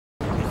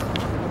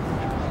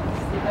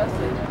But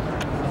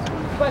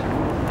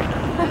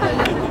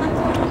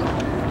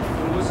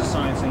what was the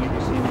sign saying if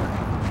you see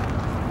me?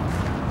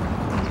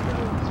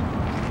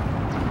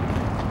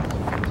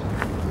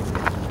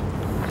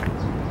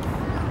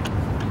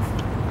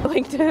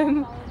 linked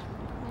him.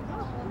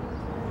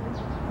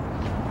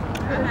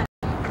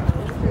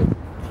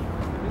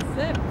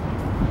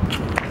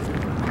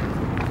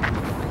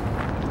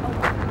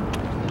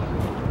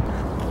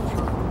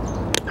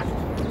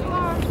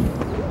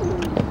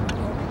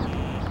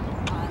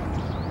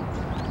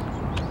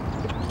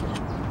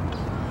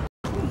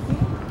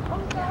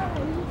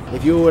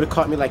 If you would have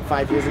caught me like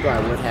 5 years ago, I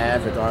would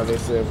have,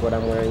 regardless of what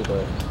I'm wearing,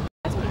 but...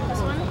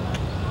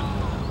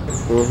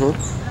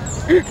 Mm-hmm.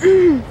 So you're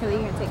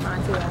gonna take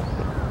mine too?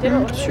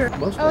 Sure.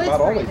 Most Oh, it's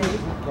about all they breathing. do.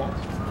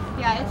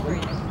 Yeah, it's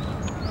breathing.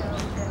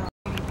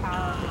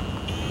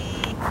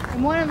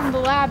 And one of them, the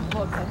lab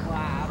looks like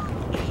lab.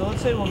 So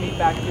let's say we'll meet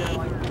back here in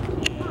like...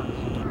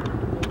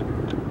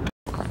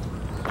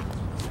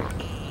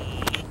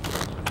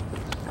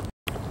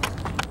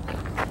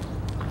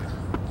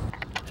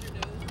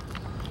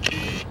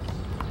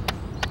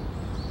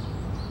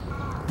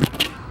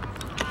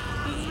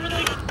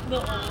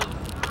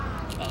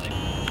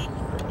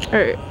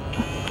 Alright.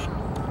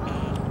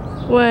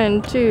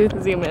 1, 2,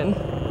 zoom in.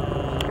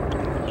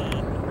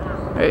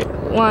 Alright,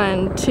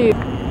 1, 2.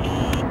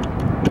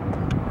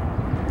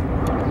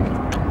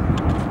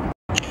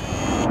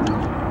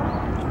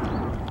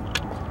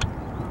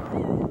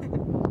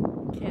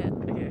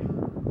 Can't, okay.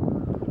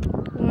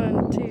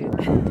 1, 2.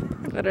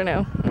 I don't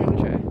know. I'm gonna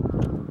try.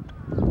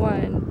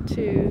 1,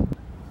 2.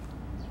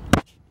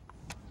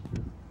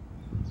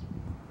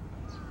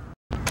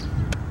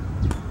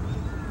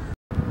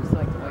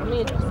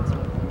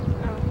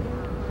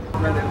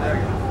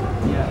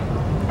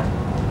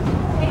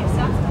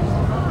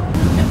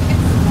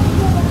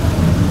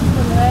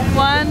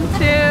 One,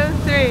 two,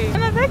 three.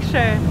 In the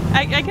picture.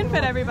 I can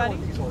fit everybody.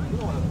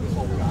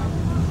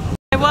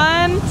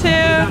 1, 2, 3.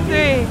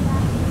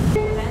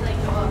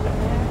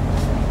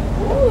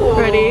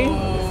 Ready,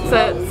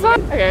 set,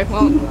 smile. Okay,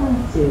 well.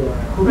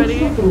 Ready,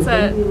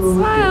 set,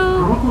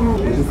 smile.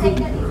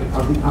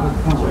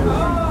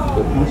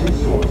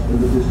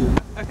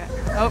 Okay.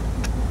 Oh.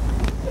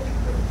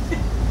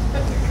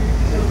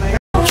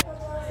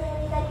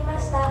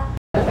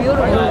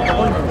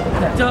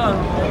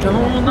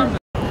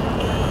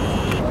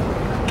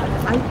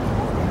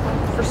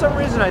 For some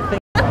reason, I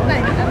think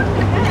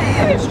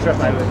this trip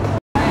I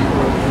would.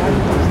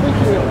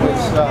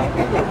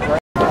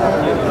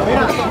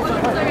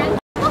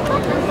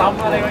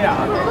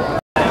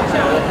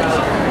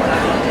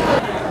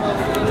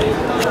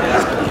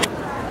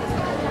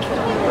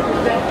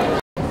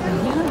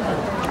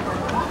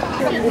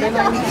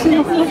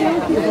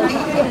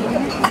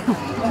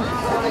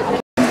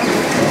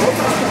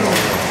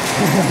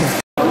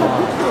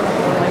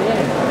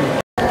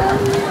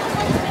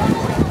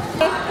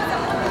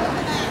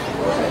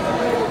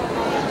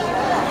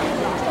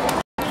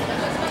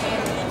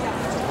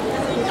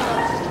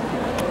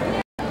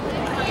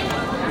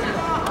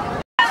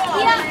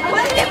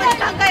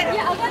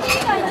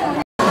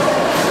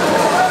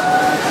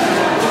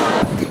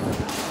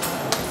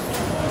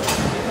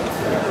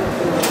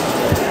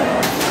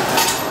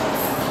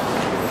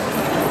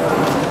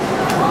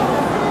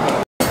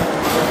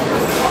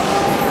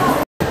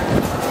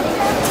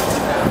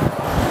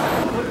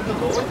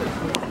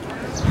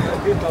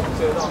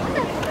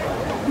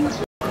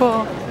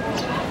 Cool.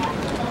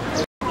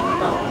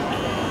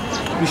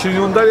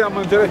 Bisogna andare a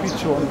mangiare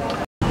piccioni.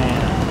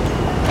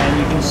 And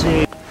you can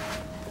see.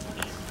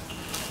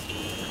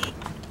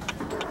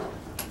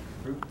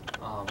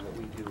 What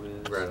we do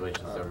is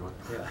Congratulations to everyone.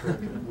 Yeah,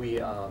 we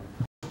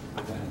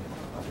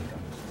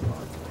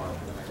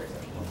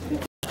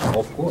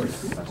Of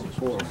course. Of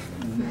course.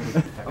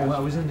 Oh, I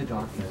was in the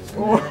darkness.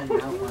 Oh. And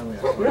then out my way.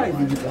 Right,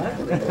 you did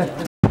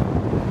that.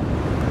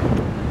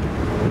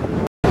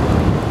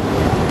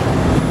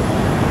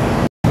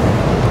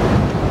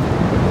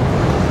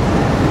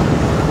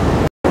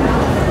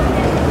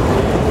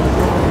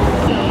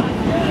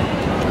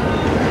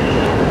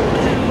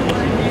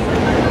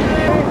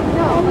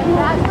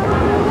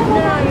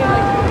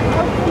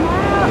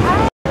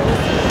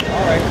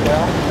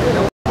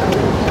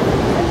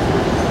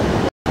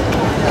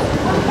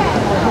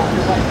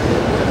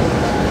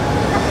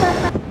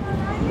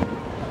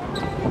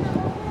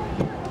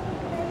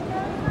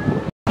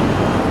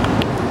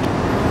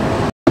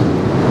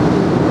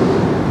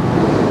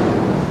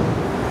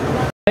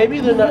 Maybe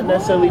they're not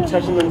necessarily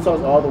touching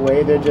themselves all the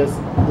way, they're just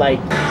like...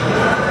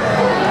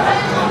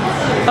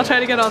 I'll try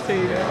to get all three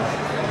of you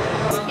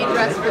guys. He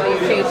dressed for the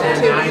occasion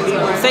too.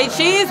 Say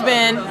cheese,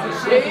 Ben.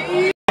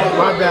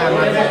 My bad,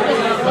 my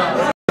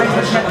bad.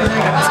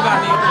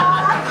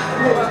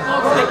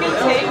 I can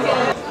take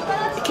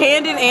it.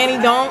 Candid,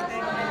 Annie, don't.